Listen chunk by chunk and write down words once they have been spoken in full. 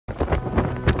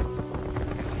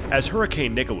As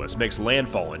Hurricane Nicholas makes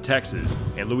landfall in Texas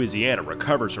and Louisiana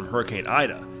recovers from Hurricane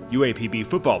Ida, UAPB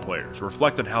football players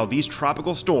reflect on how these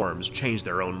tropical storms changed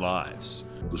their own lives.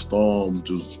 The storm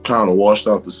just kind of washed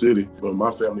out the city, but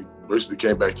my family basically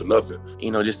came back to nothing.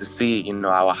 Just to see,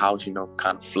 our house,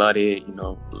 kind of flooded,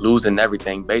 losing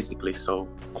everything basically, so.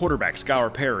 Quarterback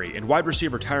Skyler Perry and wide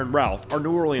receiver Tyrin Ralph are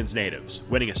New Orleans natives,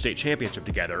 winning a state championship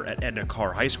together at Edna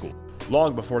Karr High School.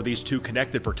 Long before these two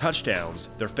connected for touchdowns,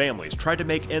 their families tried to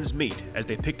make ends meet as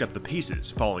they picked up the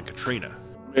pieces following Katrina.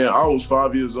 Man, I was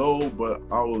 5 years old, but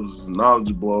I was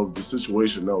knowledgeable of the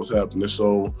situation that was happening.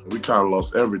 So we kind of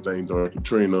lost everything during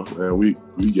Katrina, and we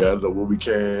gathered up what we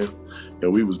can,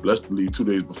 and we was blessed to leave 2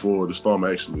 days before the storm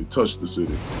actually touched the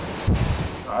city.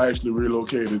 I actually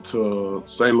relocated to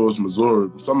St. Louis, Missouri.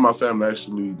 Some of my family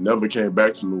actually never came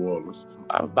back to New Orleans.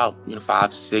 I was about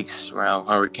 5, 6 around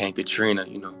Hurricane Katrina.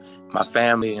 My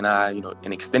family and I,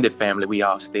 an extended family, we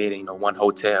all stayed in, one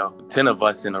hotel. 10 of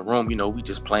us in a room, we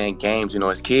just playing games.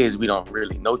 As kids, we don't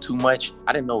really know too much.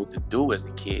 I didn't know what to do as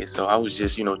a kid, so I was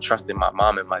just, trusting my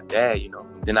mom and my dad,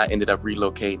 Then I ended up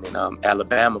relocating in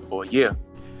Alabama for a year.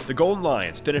 The Golden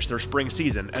Lions finished their spring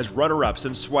season as runner-ups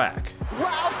in SWAC.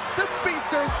 Ralph, the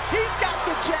speedster, he's got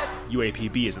the Jets.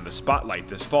 UAPB is in the spotlight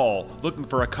this fall, looking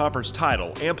for a conference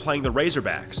title and playing the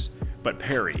Razorbacks. But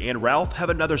Perry and Ralph have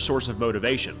another source of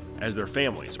motivation as their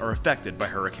families are affected by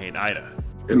Hurricane Ida.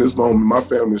 In this moment, my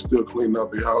family is still cleaning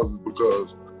out their houses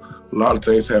because a lot of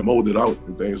things have molded out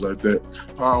and things like that.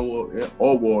 Power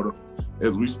or water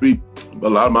as we speak. A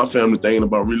lot of my family thinking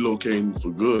about relocating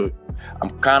for good. I'm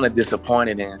kind of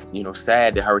disappointed and,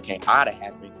 sad that Hurricane Ida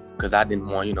happened because I didn't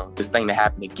want, this thing to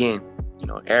happen again.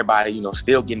 Everybody,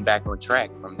 still getting back on track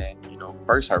from that,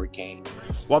 first hurricane.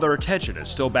 While their attention is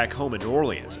still back home in New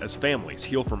Orleans as families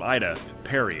heal from Ida,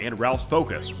 Perry and Ralph's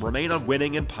focus remain on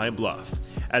winning in Pine Bluff,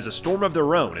 as a storm of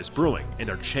their own is brewing in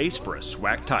their chase for a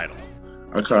SWAC title.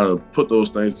 I kind of put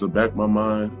those things to the back of my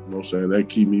mind, that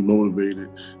keep me motivated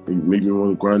and make me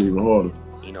want to grind even harder.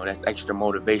 That's extra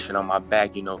motivation on my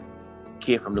back,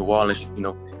 kid from New Orleans,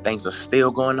 things are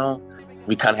still going on.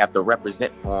 We kind of have to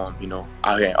represent for them,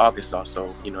 out here in Arkansas.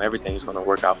 So, everything is going to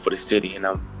work out for the city. And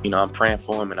I'm praying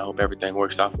for them, and I hope everything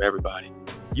works out for everybody.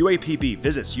 UAPB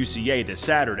visits UCA this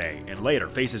Saturday and later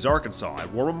faces Arkansas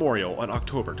at War Memorial on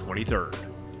October 23rd.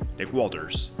 Nick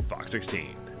Walters, Fox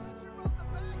 16.